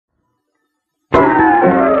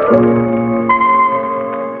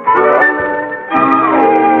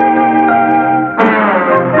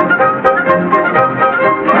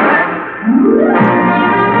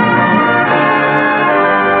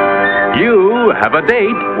have a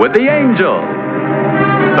date with the Angel.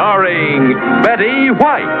 Starring Betty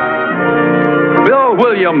White. Bill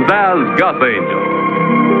Williams as Gus Angel.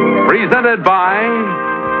 Presented by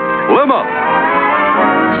Plymouth,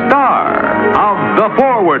 star of The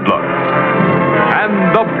Forward Look,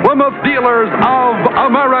 and the Plymouth Dealers of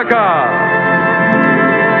America.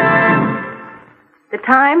 The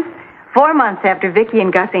time, 4 months after Vicki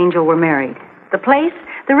and Gus Angel were married. The place,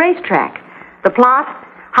 the racetrack. The plot,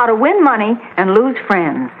 how to win money and lose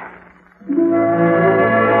friends.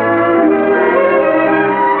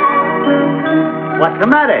 What's the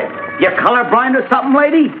matter? You colorblind or something,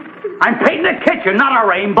 lady? I'm painting the kitchen, not a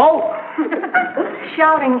rainbow.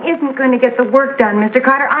 Shouting isn't going to get the work done, Mr.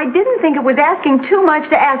 Carter. I didn't think it was asking too much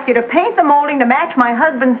to ask you to paint the molding to match my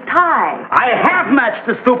husband's tie. I have matched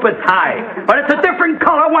the stupid tie, but it's a different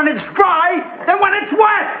color when it's dry than when it's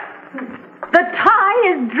wet. The tie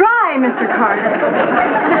is dry, Mr. Carter.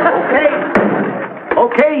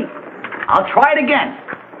 Okay. I'll try it again.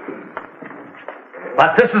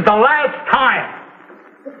 But this is the last time.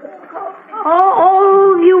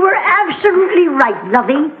 Oh, you were absolutely right,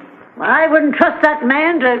 lovey. I wouldn't trust that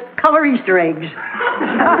man to color Easter eggs.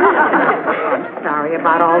 I'm sorry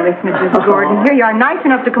about all this, Mrs. Gordon. Here you are, nice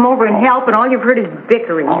enough to come over and help, and all you've heard is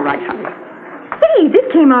bickering. All right, honey. Hey, this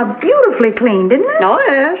came out beautifully clean, didn't it? Oh,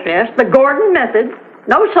 yes, the Gordon method.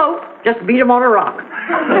 No soap, just beat him on a rock.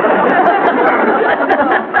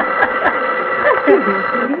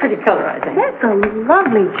 Pretty color, I think. That's a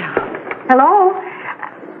lovely job. Hello?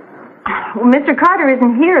 Well, Mr. Carter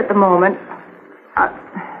isn't here at the moment.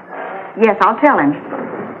 Yes, I'll tell him.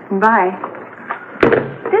 Bye.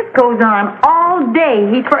 This goes on all day.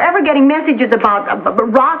 He's forever getting messages about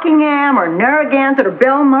Rockingham or Narragansett or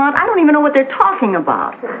Belmont. I don't even know what they're talking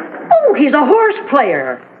about. Oh, he's a horse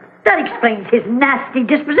player. That explains his nasty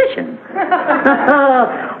disposition.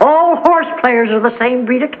 All horse players are the same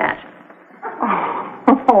breed of cat.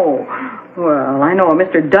 Oh, well, I know a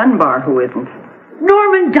Mr. Dunbar who isn't.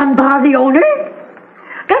 Norman Dunbar, the owner?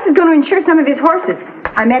 Gus is going to insure some of his horses.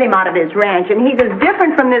 I met him out of his ranch, and he's as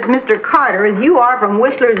different from this Mr. Carter as you are from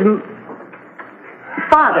Whistler's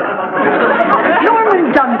father.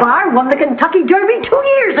 Norman Dunbar won the Kentucky Derby 2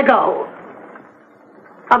 years ago.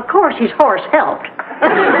 Of course, his horse helped.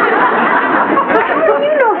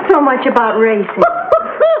 You know so much about racing.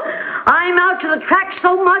 I'm out to the track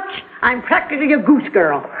so much, I'm practically a goose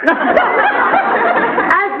girl.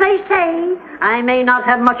 As they say, I may not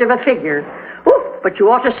have much of a figure, but you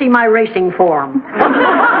ought to see my racing form.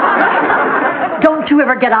 Don't you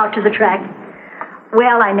ever get out to the track?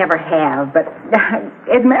 Well, I never have, but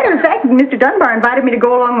as a matter of fact, Mr. Dunbar invited me to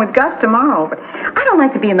go along with Gus tomorrow, but I don't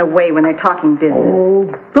like to be in the way when they're talking business. Oh,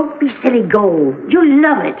 don't be silly, go. You'll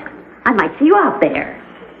love it. I might see you out there.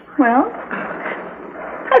 Well,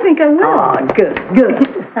 I think I will. Oh, good.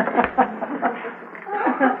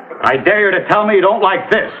 I dare you to tell me you don't like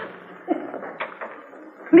this.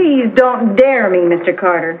 Please don't dare me, Mr.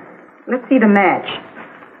 Carter. Let's see the match.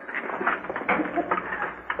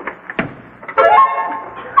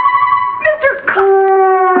 Mr.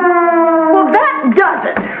 Carter! Well, that does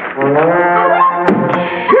it.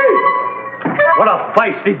 What a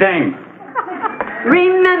feisty dame.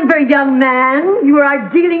 Remember, young man, you are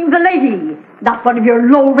dealing the lady, not one of your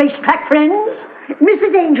low racetrack friends.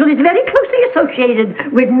 Mrs. Angel is very closely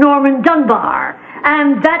associated with Norman Dunbar,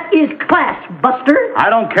 and that is class, Buster. I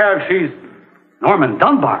don't care if she's Norman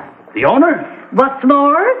Dunbar, the owner. What's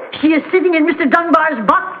more, she is sitting in Mr. Dunbar's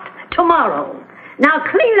box tomorrow. Now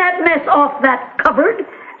clean that mess off that cupboard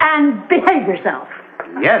and behave yourself.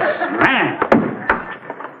 Yes, ma'am.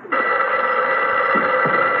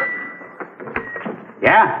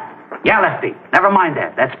 Yeah, Lefty. Never mind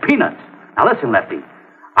that. That's peanuts. Now listen, Lefty.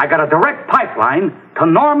 I got a direct pipeline to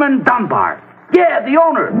Norman Dunbar. Yeah, the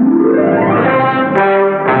owner.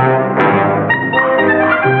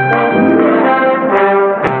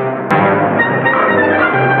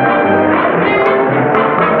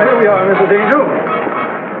 Here we are, Mrs. Angel.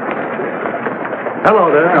 Hello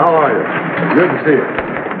there. How are you? Good to see you.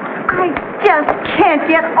 I just can't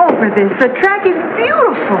get over this. The track is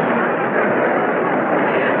beautiful.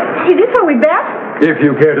 Is this where we bet? If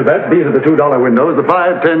you care to bet, these are the $2 windows. The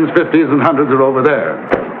 5s, 10s, 50s, and 100s are over there.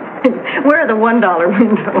 Where are the $1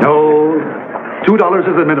 windows? No, $2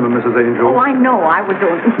 is the minimum, Mrs. Angel. Oh, I know. I was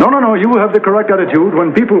doing... No. You have the correct attitude.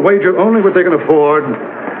 When people wager only what they can afford,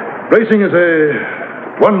 racing is a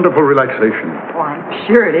wonderful relaxation. Oh, I'm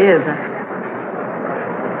sure it is.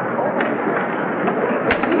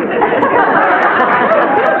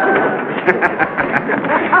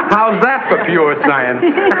 How's that for pure science?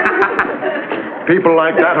 People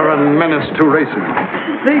like that are a menace to racing.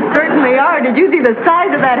 They certainly are. Did you see the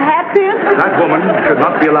size of that hat pin? That woman should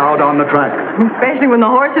not be allowed on the track. Especially when the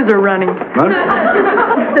horses are running. Huh?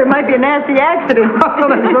 There might be a nasty accident. Oh,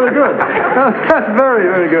 that's very good. That's very,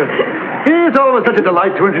 very good. It's always such a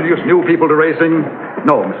delight to introduce new people to racing.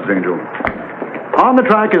 No, Mrs. Angel. On the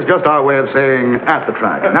track is just our way of saying at the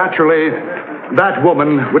track. Naturally, that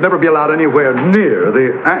woman would never be allowed anywhere near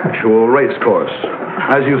the actual race course.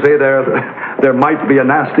 As you say, there might be a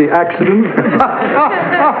nasty accident.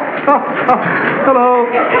 Hello.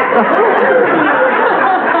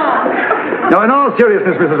 Now, in all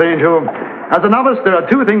seriousness, Mrs. Angel, as a novice, there are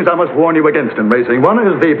two things I must warn you against in racing. One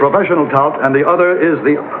is the professional tout, and the other is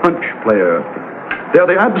the hunch player. They're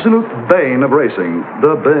the absolute bane of racing.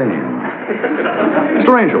 The bane.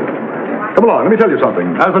 Mr. Angel, come along, let me tell you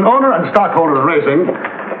something. As an owner and stockholder in racing,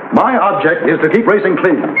 my object is to keep racing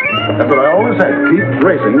clean. That's what I always say, keep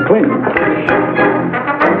racing clean.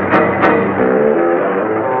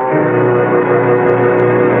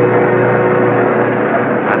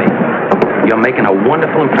 You're making a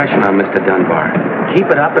wonderful impression on Mr. Dunbar. Keep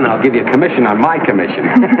it up and I'll give you a commission on my commission.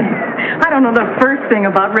 I don't know the first thing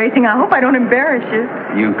about racing. I hope I don't embarrass you.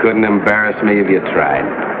 You couldn't embarrass me if you tried.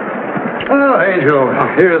 Oh, Angel,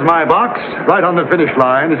 here's my box, right on the finish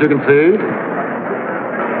line, as you can see.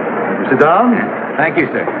 Sit down. Thank you,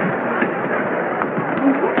 sir.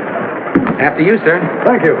 After you, sir.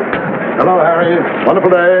 Thank you. Hello, Harry.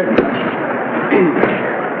 Wonderful day.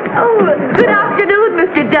 Oh, good afternoon,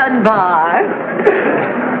 Mr. Dunbar.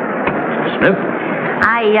 Smith?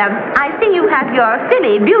 I see you have your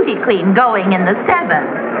filly beauty queen going in the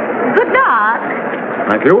 7th. Good luck.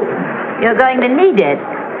 Thank you. You're going to need it.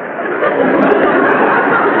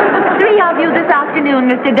 3 of you this afternoon,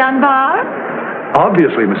 Mr. Dunbar.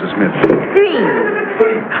 Obviously, Mrs. Smith. 3.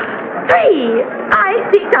 I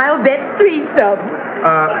think I'll bet 3-some.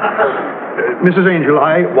 Mrs. Angel,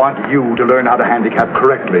 I want you to learn how to handicap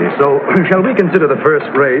correctly. So, shall we consider the first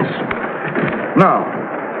race? Now,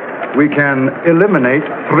 we can eliminate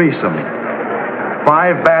threesome.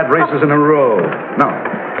 5 bad races in a row. Now,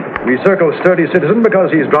 we circle Sturdy Citizen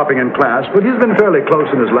because he's dropping in class, but he's been fairly close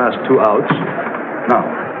in his last 2 outs. Now,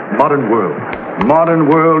 Modern World. Modern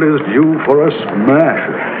World is due for a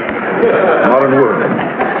smasher. Modern World.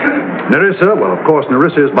 Nerissa, well, of course,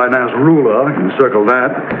 Nerissa is by Nasrullah. You can circle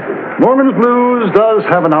that. Morgan's Blues does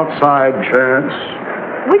have an outside chance.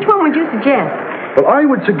 Which one would you suggest? Well, I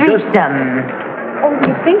would suggest... Oh,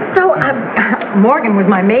 you think so? Morgan was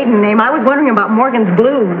my maiden name. I was wondering about Morgan's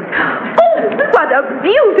Blues. Oh, what a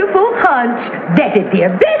beautiful hunch. Bet it,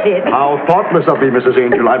 dear, bet it. How thoughtless of me, Mrs.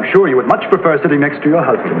 Angel. I'm sure you would much prefer sitting next to your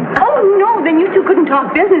husband. Oh, no, then you two couldn't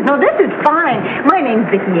talk business. No, this is fine. My name's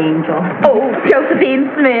Vicki Angel. Oh, Josephine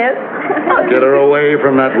Smith. Get her away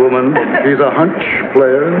from that woman. She's a hunch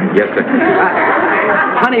player. Yes, sir.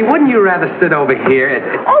 Honey, wouldn't you rather sit over here?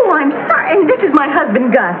 Oh, I'm sorry. And this is my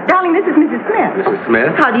husband, Gus. Darling, this is Mrs. Smith. Mrs.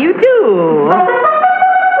 Smith? How do you do?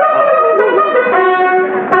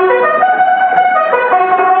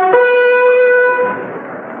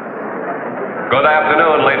 Good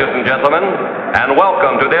afternoon, ladies and gentlemen, and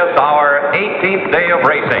welcome to this, our 18th day of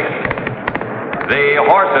racing. The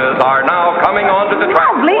horses are now coming onto the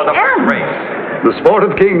track for the first race. The sport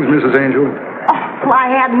of kings, Mrs. Angel. Oh, well,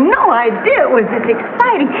 I had no idea it was this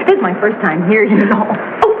exciting. This is my first time here, you know.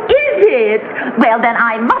 Oh, is it? Well, then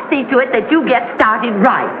I must see to it that you get started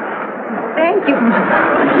right. Thank you.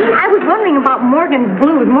 I was wondering about Morgan's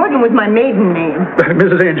Blues. Morgan was my maiden name.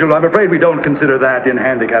 Mrs. Angel, I'm afraid we don't consider that in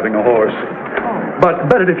handicapping a horse. But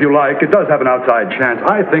bet it if you like. It does have an outside chance.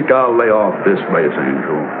 I think I'll lay off this race,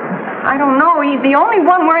 Angel. I don't know. He's the only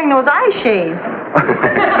one wearing those eye shades.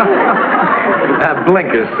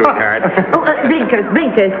 Blinkers, sweetheart. Oh, blinkers.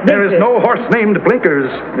 There is no horse named Blinkers,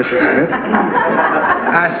 Mrs. Smith.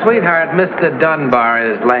 Sweetheart, Mr. Dunbar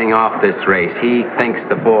is laying off this race. He thinks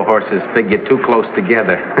the 4 horses figure too close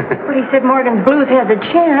together. But he said Morgan's Blues has a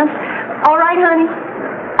chance. All right, honey?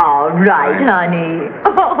 All right, honey.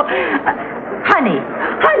 Oh, honey.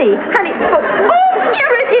 Oh,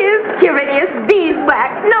 here it is.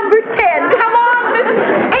 Beeswax, number 10. Come on, Mrs.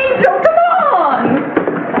 Angel, come on.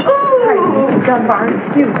 Mr. Dunbar,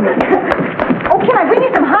 excuse me. Oh, can I bring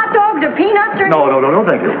you some hot dogs or peanuts or... No,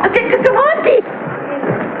 thank you. Come on, Pete.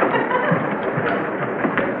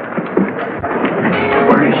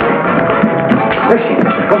 Where is she?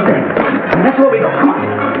 Go there. That's where we go. Come on.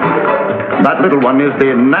 That little one is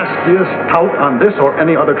the nastiest tout on this or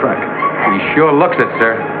any other track. He sure looks it,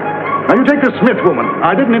 sir. Now, you take the Smith woman.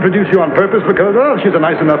 I didn't introduce you on purpose because, she's a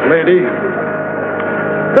nice enough lady.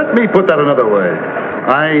 Let me put that another way.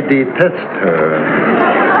 I detest her.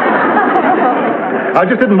 I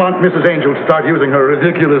just didn't want Mrs. Angel to start using her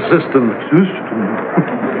ridiculous system.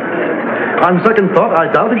 On second thought, I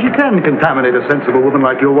doubt if she can contaminate a sensible woman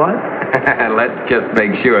like your wife. Let's just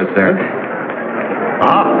make sure, sir.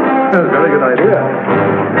 That's a very good idea.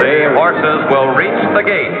 The horses will reach the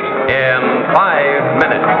gate in 5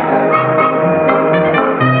 minutes.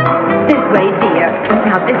 This way, dear.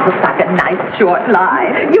 Now, this looks like a nice short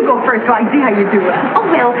line. You go first so I can see how you do it. Oh,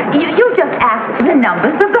 well, you just ask the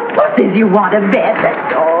numbers of the horses you want to bet,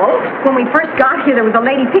 that's all. When we first got here, there was a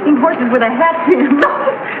lady picking horses with a hat pin.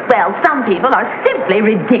 Well, some people are simply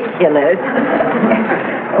ridiculous.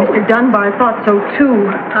 Mr. Dunbar thought so, too.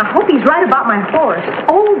 I hope he's right about my horse.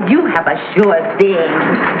 Oh, you have a sure thing.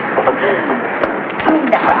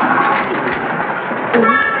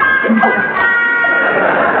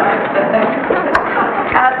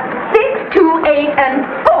 Six, 2, 8, and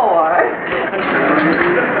 4.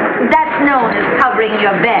 That's known as covering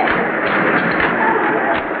your bet.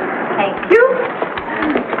 Thank you.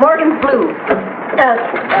 Morgan Blue.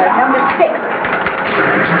 Number 6.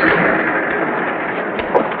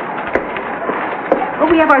 Oh,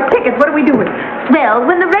 we have our tickets. What do we do with them? Well,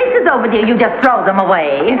 when the race is over, dear, you just throw them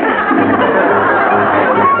away.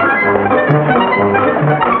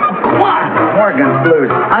 Morgan's Blues.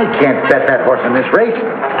 I can't bet that horse in this race.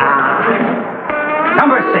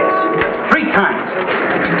 Number 6. 3 times.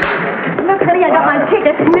 Look, honey, I got my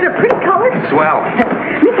tickets. Isn't it a pretty color? Swell.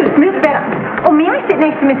 Mrs. Smith better. Oh, may I sit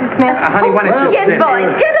next to Mrs. Smith? Honey, why don't you Yes, sit? boys,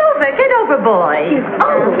 get over, boys.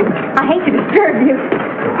 Oh, I hate to disturb you.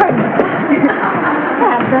 Pardon.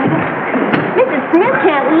 Mrs. Smith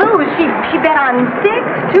can't lose. She bet on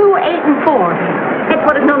 6, 2, 8, and 4. That's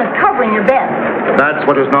what is known as covering your bet. That's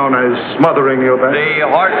what is known as smothering your bet. The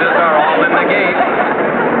horses are all in the gate.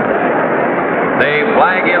 The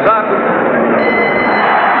flag is up.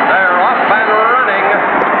 They're off and running.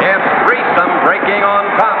 It's threesome breaking on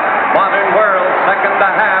top. Modern World, second to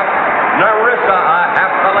half. Narissa, a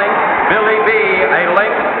half the length. Billy B, a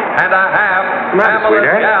length and a half. Pamela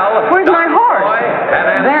sweetheart. Shell. Where's my horse?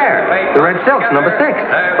 There. The red silk's number 6.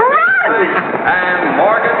 And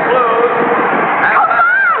Morgan Blues. Come on,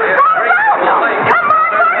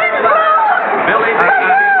 Morgan Blues! Billy B.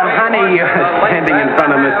 Honey, you're standing in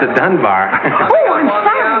front of Mr. Dunbar. Oh, I'm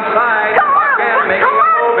sorry. Outside. Come on, Again, making come a on,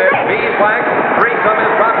 move. It's Vic. beeswax. Threesome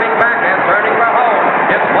is dropping back and turning for home.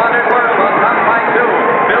 It's Modern World on top by 2.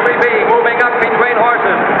 Billy B moving up between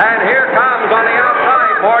horses. And here comes on the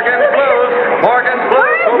outside Morgan's Blues. Morgan's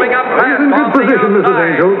Blues moving up fast. He's in good position, Mrs.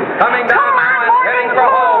 Angel. Coming down now and heading for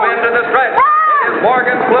home into the stretch. It is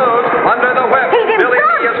Morgan's Blues under the whip. He's in Billy B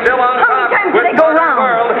front. is still on How top. many times with did they go Modern round?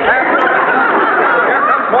 World. Here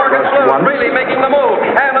comes Morgan's Blues really making the move.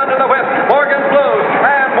 And under the whip, Morgan's Blues.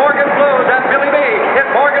 And Morgan's Blues and Billy B.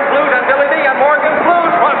 It's Morgan's Blues and Billy B. And Morgan's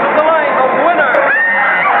Blues crosses the line. The winner.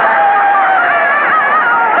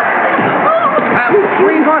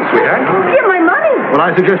 Green horse, sweetheart. Give my money. Well, I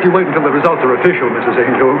suggest you wait until the results are official, Mrs.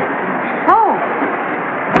 Angel. Oh.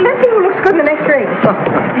 Let's see who looks good in the next race.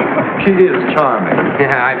 She is charming.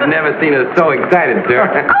 Yeah, I've never seen her so excited, sir.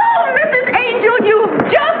 Oh, Mrs. Angel, you've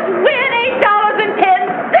just win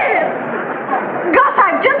 $8.10. Gus,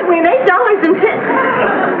 I've just win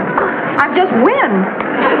 $8.10. I've just win.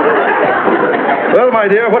 Well, my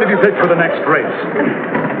dear, what have you picked for the next race?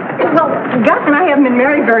 Well, Gus and I haven't been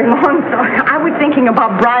married very long, so I was thinking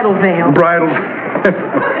about Bridal Veil. Bridal. Is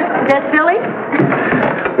that silly?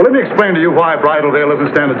 Well, let me explain to you why Bridal Veil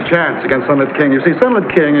doesn't stand a chance against Sunlit King. You see, Sunlit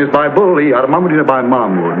King is by Bull E out of Maudie by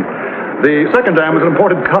Mamwood. The second dam is an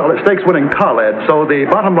imported stakes-winning Khaled, so the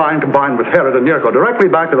bottom line combined with Herod and Yurko directly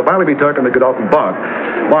back to the Valley Turk and the Godolphin Bark.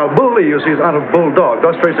 While Bull E, you see, is out of Bulldog,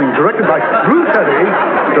 thus tracing directly back through Teddy,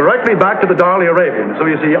 directly back to the Darley Arabian. So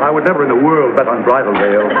you see, I would never in the world bet on Bridal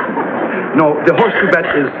Veil. No, the horse to bet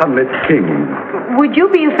is Sunlit King. Would you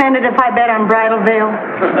be offended if I bet on Bridal Veil?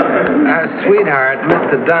 Sweetheart,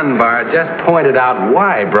 Mr. Dunbar just pointed out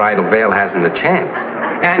why Bridal Veil hasn't a chance.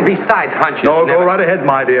 And besides, hunches No, never... go right ahead,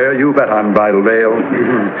 my dear. You bet on Bridal Veil.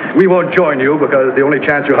 We won't join you because the only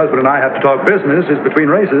chance your husband and I have to talk business is between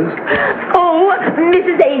races. Oh,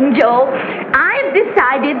 Mrs. Angel, I've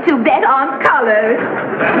decided to bet on colors.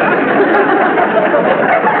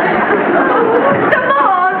 Come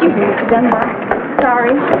on. Mr. Dunbar.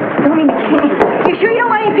 Sorry. Don't eat candy. You sure you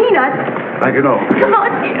don't want any peanuts? Thank you, no. Come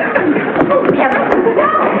on, dear.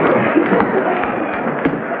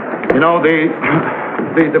 You know, the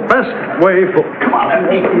best way for... Come on,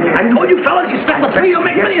 I told you fellas, you step the tree, you'll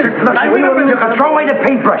make millions. I remember you can throw away the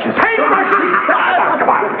paintbrushes. Paintbrushes! Come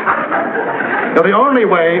on. Now, the only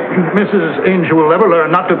way Mrs. Angel will ever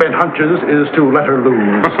learn not to bend hunches is to let her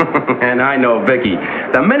lose. And I know Vicki.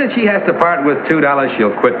 The minute she has to part with $2,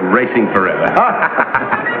 she'll quit racing forever.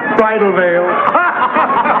 Bridal veil.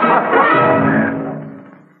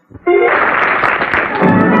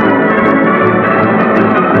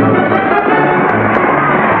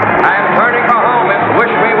 And turning for home, it's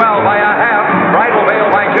Wish Me Well by a half. Bridal Veil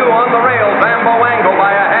by 2 on the rails. Bambo Angle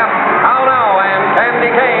by a half. How Now and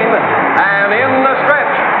Candy Cane. And in the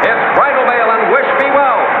stretch, it's Bridal Veil and Wish Me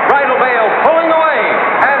Well. Bridal Veil pulling away.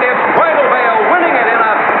 And it's Bridal Veil winning it in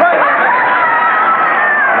a thrilling fashion.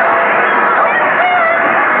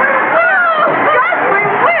 We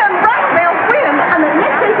win! Bridal Veil wins! And the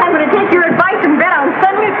next race I'm going to take your advice and bet on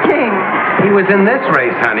Sunlit King. He was in this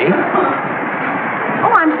race, honey.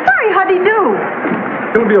 Oh, I'm sorry. How'd he do?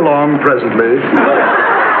 He'll be along presently.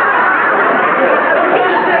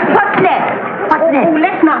 What's next? What's next? Oh,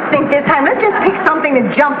 let's not think this time. Let's just pick something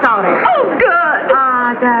that jumps out at us. Oh, good.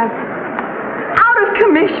 That's out of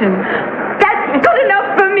commission. That's good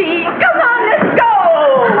enough for me. Come on, let's go.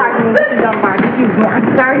 Pardon me, Mr. Dunbar. Excuse me.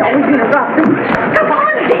 I'm sorry to always interrupt. Come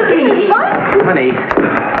on, Vicki. Honey,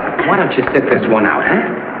 why don't you sit this one out,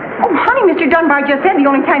 huh? Oh, honey, Mr. Dunbar just said the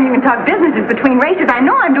only time you can talk business is between races. I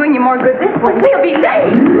know I'm doing you more good this way. We'll be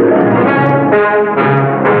late.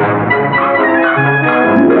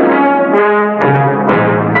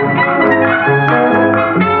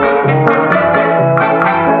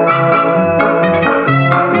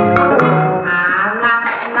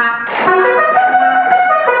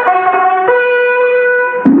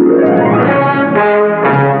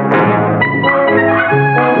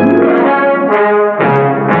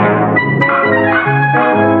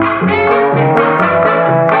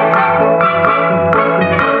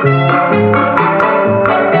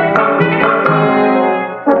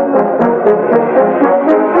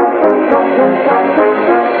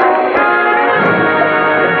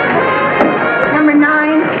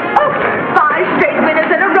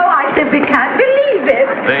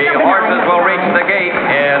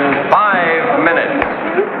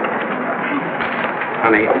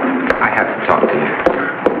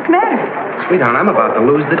 Sweetheart, I'm about to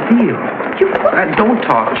lose the deal. Don't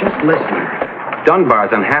talk, just listen.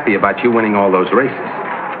 Dunbar's unhappy about you winning all those races.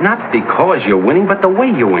 Not because you're winning, but the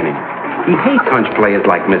way you're winning. He hates hunch players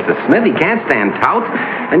like Mr. Smith. He can't stand touts.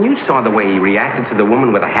 And you saw the way he reacted to the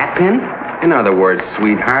woman with a hat pin. In other words,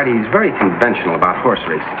 sweetheart, he's very conventional about horse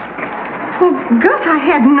racing. Well, Gus,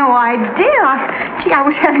 I had no idea. Gee, I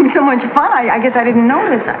was having so much fun. I guess I didn't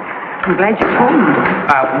notice. I'm glad you told me.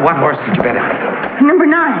 What horse did you bet on? Number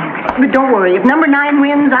 9. But don't worry. If number 9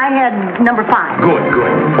 wins, I had number 5. Good.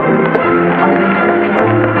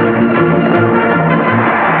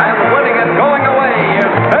 And winning it going away is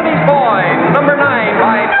Penny's Boy, number 9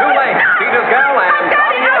 by 2 lengths. Peter's Gal and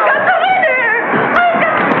I got the winner.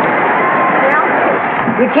 Well,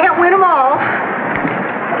 you can't win them all.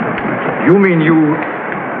 You mean you...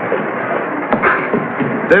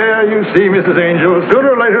 There you see, Mrs. Angel.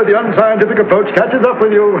 Sooner or later, the unscientific approach catches up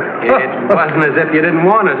with you. It wasn't as if you didn't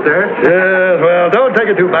want us, sir. Yes, well, don't take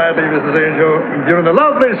it too badly, Mrs. Angel. You're in a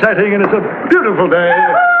lovely setting, and it's a beautiful day.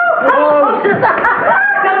 Oh, sister.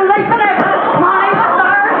 Got a late for that. My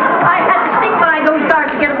stars. I had to sneak behind those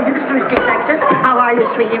stars to get them to the acoustic section. How are you,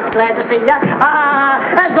 sweetie? Glad to see you.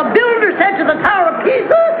 As the builder said to the Tower of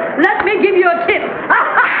Pisa, let me give you a tip.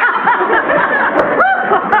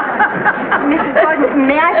 Mrs. Gordon,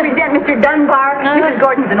 may I present Mr. Dunbar? Mrs.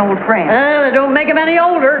 Gordon's an old friend. They don't make him any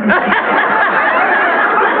older.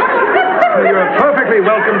 You're perfectly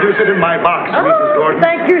welcome to sit in my box, Mrs. Gordon.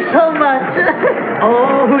 Thank you so much.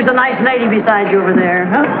 Oh, who's the nice lady beside you over there?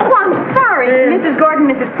 Huh? Oh, I'm sorry. Mrs. Gordon,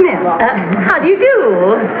 Mrs. Smith. How do you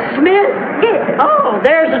do? Smith? Yes. Oh,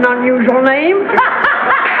 there's an unusual name.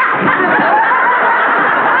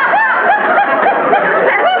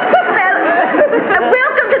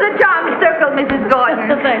 Welcome to the Charm Circle, Mrs. Gordon.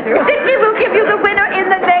 Thank you. Vicki will give you the winner in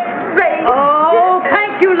the next race. Oh,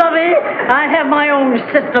 thank you, lovey. I have my own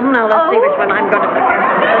system. Now, let's see which one I'm going to pick.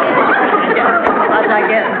 As I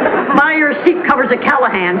get. Buy your seat covers at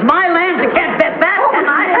Callahan's. My lands, you can't bet that.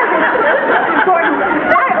 Gordon,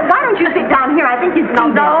 why don't you sit down here? I think you'd see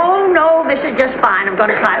No, this is just fine. I'm going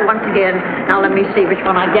to try it once again. Now, let me see which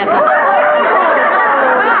one I get.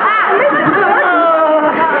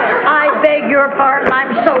 I beg your pardon.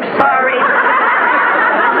 I'm so sorry.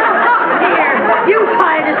 Here, you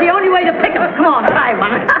try it. It's the only way to pick them. Come on, try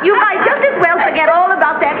one. You might just as well forget all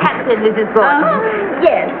about that hat pin, Mrs. Gordon.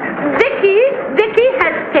 Yes. Vicki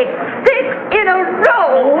has picked 6 in a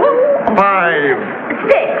row. 5. 6.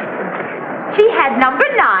 She had number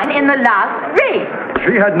 9 in the last race.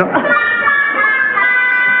 She had no...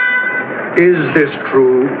 Is this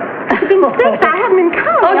true? It's been 6. I haven't been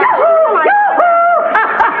counting. Oh, Yahoo!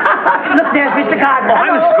 Look, there's Mr. Gardner. Hi,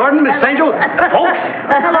 Mrs. Gordon, Miss Angel. Folks.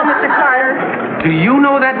 Hello, Mr. Carter. Do you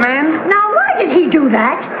know that man? Now, why did he do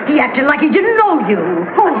that? He acted like he didn't know you.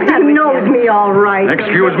 Oh, he knows me all right.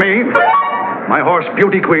 Excuse me. My horse,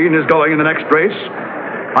 Beauty Queen, is going in the next race.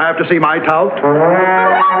 I have to see my tout.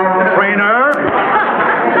 Trainer.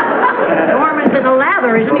 Norman's in a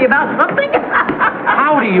lather, isn't he, about something?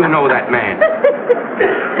 How do you know that man?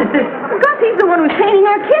 Gus, he's the one who's painting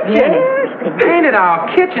our kitchen. Yes. Painted our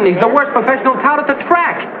kitchen. He's the worst professional tout at the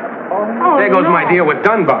track. Oh, There goes my deal with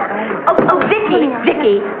Dunbar. Oh, Vicki,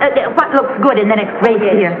 what looks good in the next race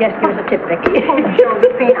here? Yes, here's a tip, Vicki.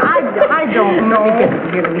 Josephine, I don't know.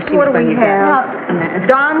 Here, let me see What do one we you got. have?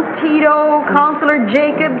 Don Tito, Consular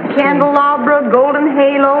Jacobs, Candelabra, Golden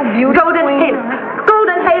Halo, Beauty Queen.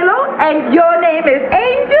 Golden Halo, and your name is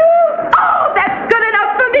Angel? Oh, that's good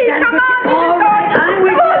enough for me. Come on,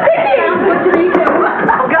 Vicki.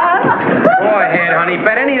 Gus? Go ahead, honey.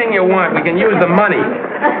 Bet anything you want. We can use the money.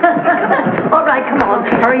 All right, come on.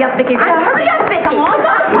 Hurry up, Vicki. Hurry up, Vicki. Come on.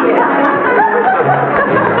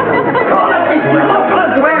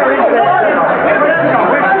 Where is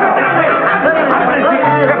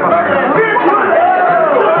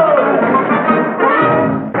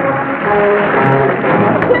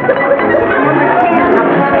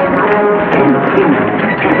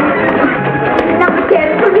Number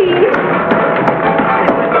 10, please.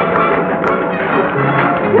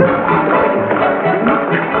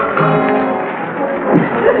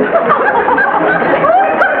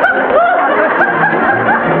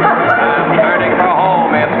 Turning for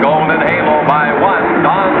home, it's Golden Halo by 1.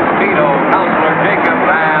 Don Speedo, Counselor Jacobs,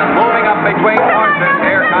 and moving up between horses.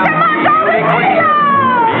 Here comes Beauty Queen.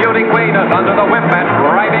 Beauty Queen is under the whip and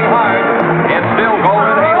driving hard. It's still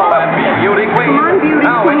Golden Halo and Beauty Queen. Come on, Beauty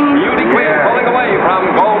Now Queen. it's Beauty Queen pulling away from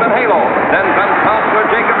Golden Halo. Then comes Counselor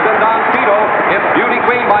Jacobs and Don Speedo. It's Beauty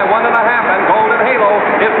Queen by 1.5 and Golden Halo.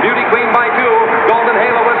 It's Beauty Queen by 2. Golden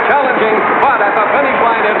Halo is challenging, but at the finish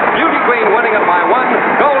line it's Beauty Queen winning it by 1.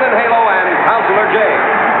 Golden Halo and Counselor J.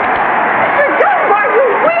 Mr. Dunbar, you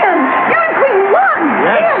win! Beauty Queen won!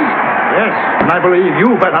 Yes. Yes. And I believe you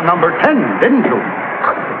bet on number 10, didn't you?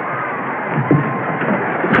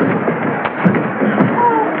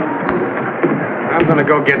 I'm going to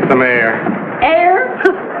go get some air. air?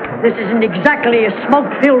 This isn't exactly a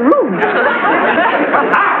smoke-filled room.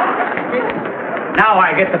 Now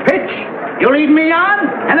I get the pitch. You lead me on,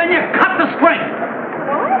 and then you cut the string.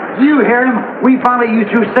 You hear him? We follow you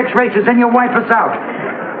through 6 races, and you wipe us out.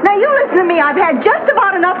 Now, you listen to me. I've had just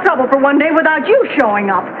about enough trouble for one day without you showing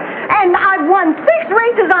up. And I've won 6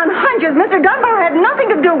 races on hunches. Mr. Dunbar had nothing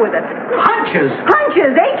to do with it. Hunches?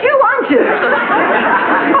 Hunches, ain't you hunches?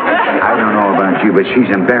 I don't know about you, but she's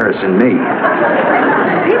embarrassing me.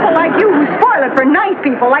 People like you who spoil it for nice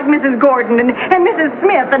people like Mrs. Gordon and Mrs.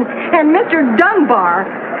 Smith and Mr. Dunbar.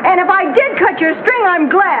 And if I did cut your string, I'm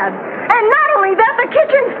glad. And not only that, the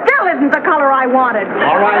kitchen still isn't the color I wanted.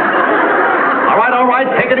 All right. All right.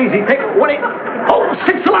 Take it easy. Take it. What?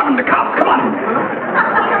 6:11 to count. Come on.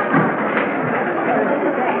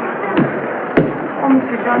 Oh,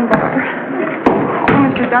 Mr. Dunbar.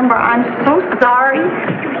 Oh, Mr. Dunbar, I'm so sorry.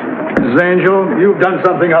 Mrs. Angel, you've done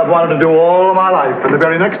something I've wanted to do all my life. And the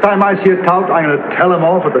very next time I see a tout, I'm going to tell him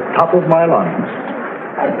off at the top of my lungs.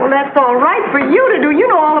 Well, that's all right for you to do. You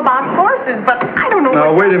know all about horses, but I don't know.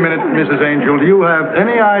 Now, wait a minute, Mrs. Angel. Do you have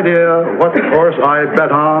any idea what horse I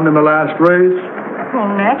bet on in the last race?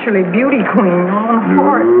 Well, naturally, Beauty Queen on a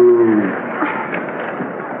horse.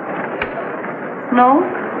 No?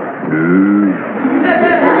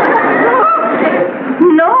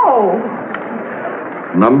 No.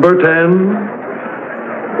 Number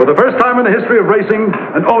 10. For the first time in the history of racing,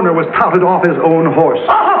 an owner was touted off his own horse.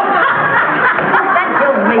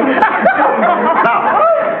 Now,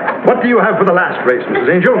 what do you have for the last race, Mrs.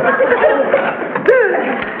 Angel?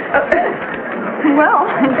 Well,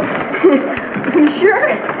 sure.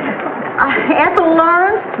 Ethel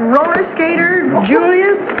Lawrence, roller skater,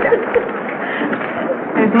 Julius.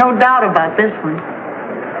 There's no doubt about this one.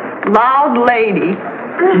 Loud lady.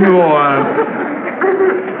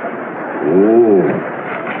 Oh.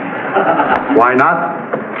 Why not?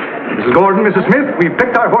 Mrs. Gordon, Mrs. Smith, we've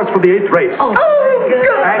picked our horse for the 8th race. Oh,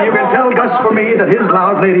 good. And you can tell Gus for me that his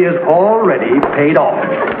loud lady is already paid off.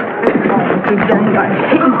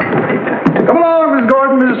 Come along, Mrs.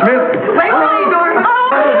 Gordon, Mrs. Smith. Wait, Gordon.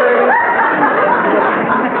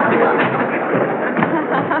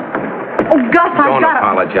 Oh, Gus, Don't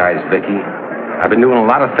apologize, Vicki. I've been doing a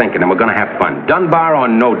lot of thinking, and we're going to have fun. Dunbar or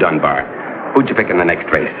no Dunbar? Who'd you pick in the next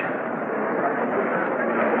race?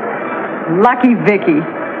 Lucky Vicki.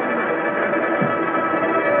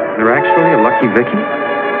 There actually a Lucky Vicki?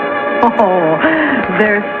 Oh,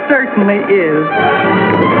 there certainly is.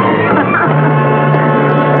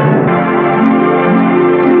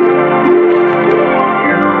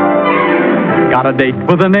 Got a date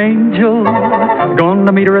with an angel,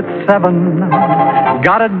 gonna meet her at 7.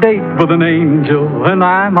 Got a date with an angel, and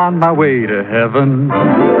I'm on my way to heaven.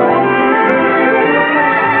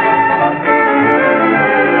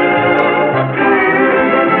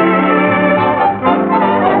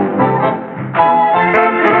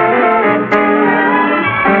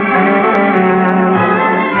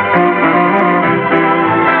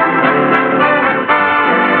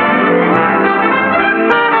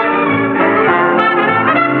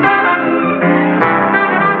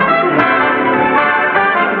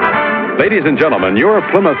 Ladies and gentlemen, your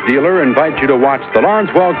Plymouth dealer invites you to watch the Lawrence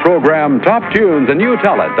Welk program Top Tunes, and you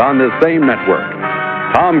tell it on this same network.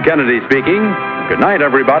 Tom Kennedy speaking. Good night,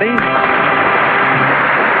 everybody.